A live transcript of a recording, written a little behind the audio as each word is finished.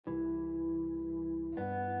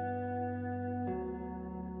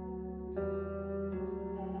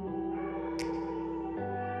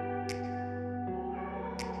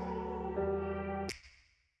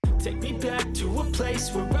Take me back to a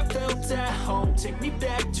place where I felt at home. Take me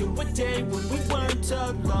back to a day when we weren't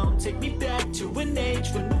alone. Take me back to an age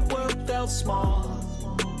when the world felt small,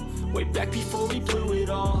 way back before we blew it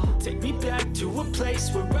all. Take me back to a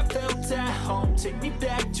place where I felt at home. Take me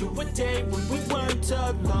back to a day when we weren't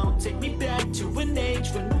alone. Take me back to an age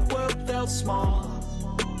when the world felt small,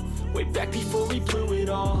 way back before we blew it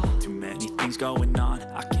all. Too many things going on,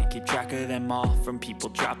 I can't keep track of them all. From people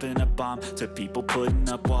dropping a bomb to people putting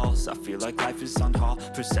up walls. I feel like life is on hold,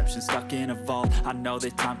 perception stuck in a vault. I know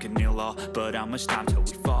that time can heal all, but how much time till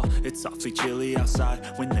we fall? It's awfully chilly outside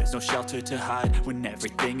when there's no shelter to hide. When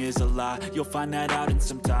everything is a lie, you'll find that out in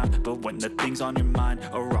some time. But when the things on your mind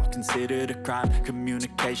are all considered a crime,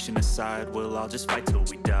 communication aside, we'll all just fight till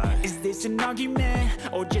we die. Is this an argument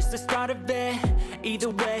or just the start of it? Either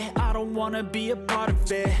way, I don't wanna be a part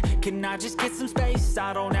of it. Can I just get some space?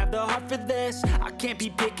 I don't have the heart for this. I can't be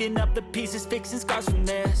picking up the pieces, fixing scars from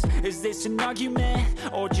this. Is this an argument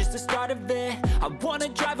or just the start of it? I wanna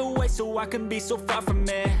drive away so I can be so far from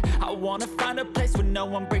it. I wanna find a place where no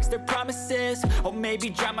one breaks their promises, or maybe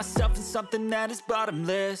drown myself in something that is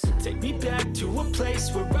bottomless. Take me back to a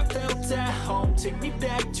place where I felt at home. Take me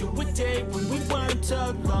back to a day when we weren't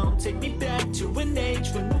alone. Take me back to an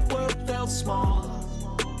age when the world felt small,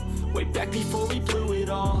 way back before we blew it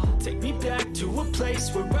all. Take me back to a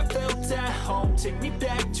place where I felt at home. Take me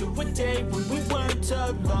back to a day when we weren't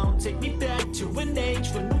alone. Take me back to an age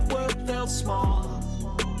when the world felt small,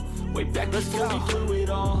 way back before we blew it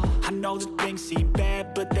all. I know that things seem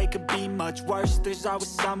bad, but they could be much worse. There's always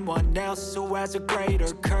someone else who has a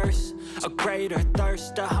greater curse, a greater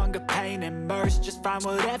thirst, a hunger, pain, and mercy. Just find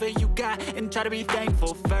whatever you got and try to be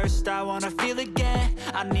thankful first. I wanna feel again,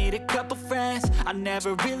 I need a couple friends. I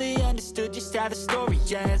never really understood just how the story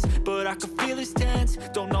ends, but I can feel it's tense,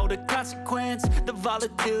 don't know the consequence. The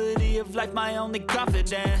volatility of life, my only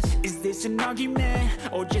confidence. Is this an argument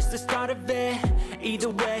or just the start of it? Either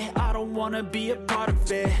way, I don't wanna be a part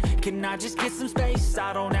of it. Can I just get some space?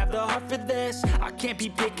 I don't have the heart for this. I can't be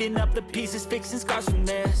picking up the pieces, fixing scars from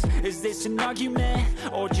this. Is this an argument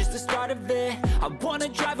or just the start of it? I wanna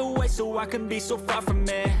drive away so I can be so far from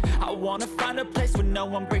it. I wanna find a place where no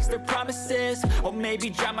one breaks their promises, or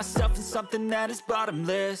maybe drown myself in something that is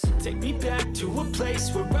bottomless. Take me back to a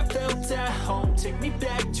place where I felt at home. Take me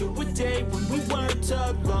back to a day when we weren't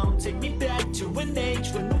alone. Take me back to an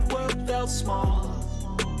age when the world felt small,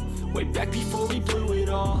 way back before we blew it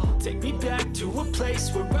all. Take me back to a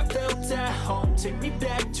place where I felt at home. Take me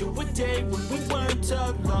back to a day when we weren't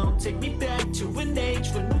alone. Take me back to an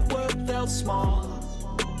age when the world felt small,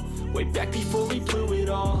 way back before we blew it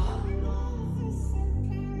all.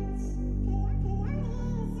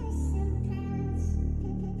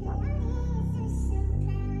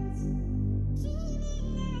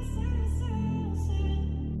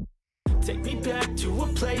 Take me back to a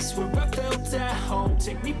place where I felt at home.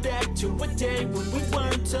 Take me back to a day when we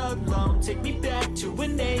weren't alone. Take me back to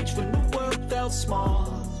an age when the world felt small,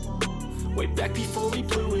 way back before we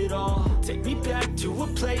blew it all. Take me back to a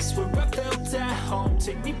place where I felt at home.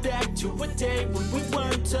 Take me back to a day when we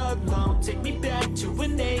weren't alone. Take me back to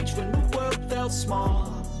an age when the world felt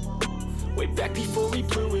small, way back before we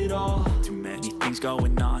blew it all. Too many things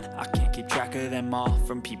going on, I can't keep track of them all.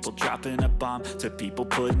 From people dropping a bomb to people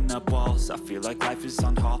putting up walls. I feel like life is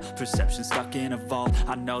on hold, perception stuck in a vault.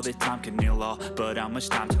 I know that time can heal all, but how much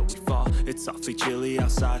time till we fall? It's awfully chilly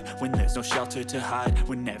outside when there's no shelter to hide.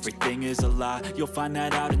 When everything is a lie, you'll find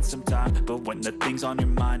that out in some time. But when the things on your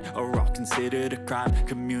mind are all considered a crime,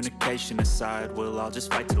 communication aside, we'll all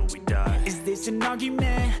just fight till we die. Is this an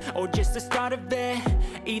argument or just the start of it?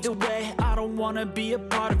 Either way, I don't wanna be a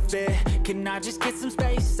part of it. Can I just get some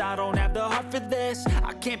space? I don't have the heart for this.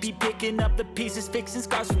 I can't be picking up the pieces, fixing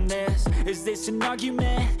scars from this. Is this an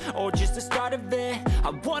argument or just the start of it? I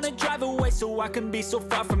wanna drive away so I can be so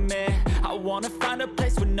far from it. I wanna find a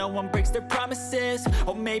place where no one breaks their promises,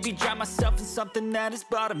 or maybe drown myself in something that is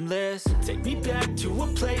bottomless. Take me back to a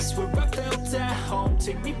place where I felt at home.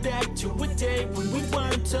 Take me back to a day when we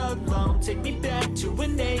weren't alone. Take me back to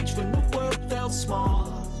an age when the world felt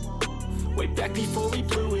small, way back before we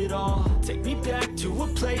blew it all. Take me back to a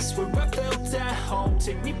place where I felt at home.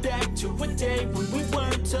 Take me back to a day when we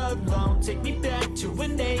weren't alone. Take me back to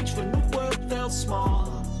an age when the world felt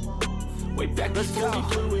small, way back before we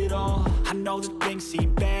blew it all. I know that things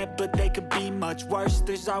seem bad, but they could be much worse.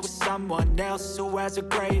 There's always someone else who has a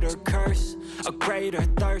greater curse, a greater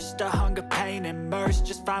thirst, a hunger, pain immersed.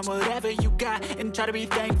 Just find whatever you got and try to be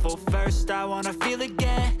thankful first. I wanna feel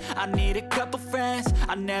again, I need a couple friends.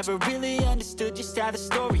 I never really understood just how the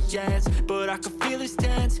story ends, but I can feel it's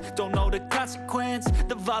tense, don't know the consequence.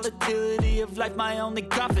 The volatility of life, my only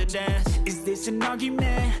confidence. Is this an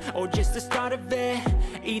argument, or just the start of it?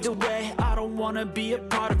 Either way, I don't wanna be a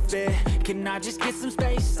part of it. Can I just get some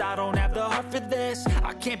space? I don't have the heart for this.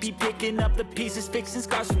 I can't be picking up the pieces, fixing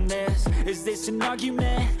scars from this. Is this an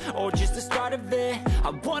argument, or just the start of it? I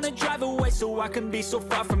wanna drive away so I can be so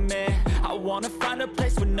far from it. I wanna find a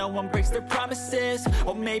place where no one breaks their promises,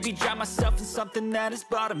 or maybe drown myself in something that is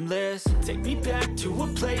bottomless. Take me back to a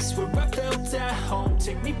place where I felt at home.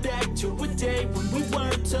 Take me back to a day when we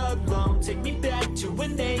weren't alone. Take me back to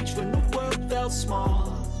an age when the world felt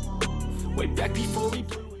small. Way back before we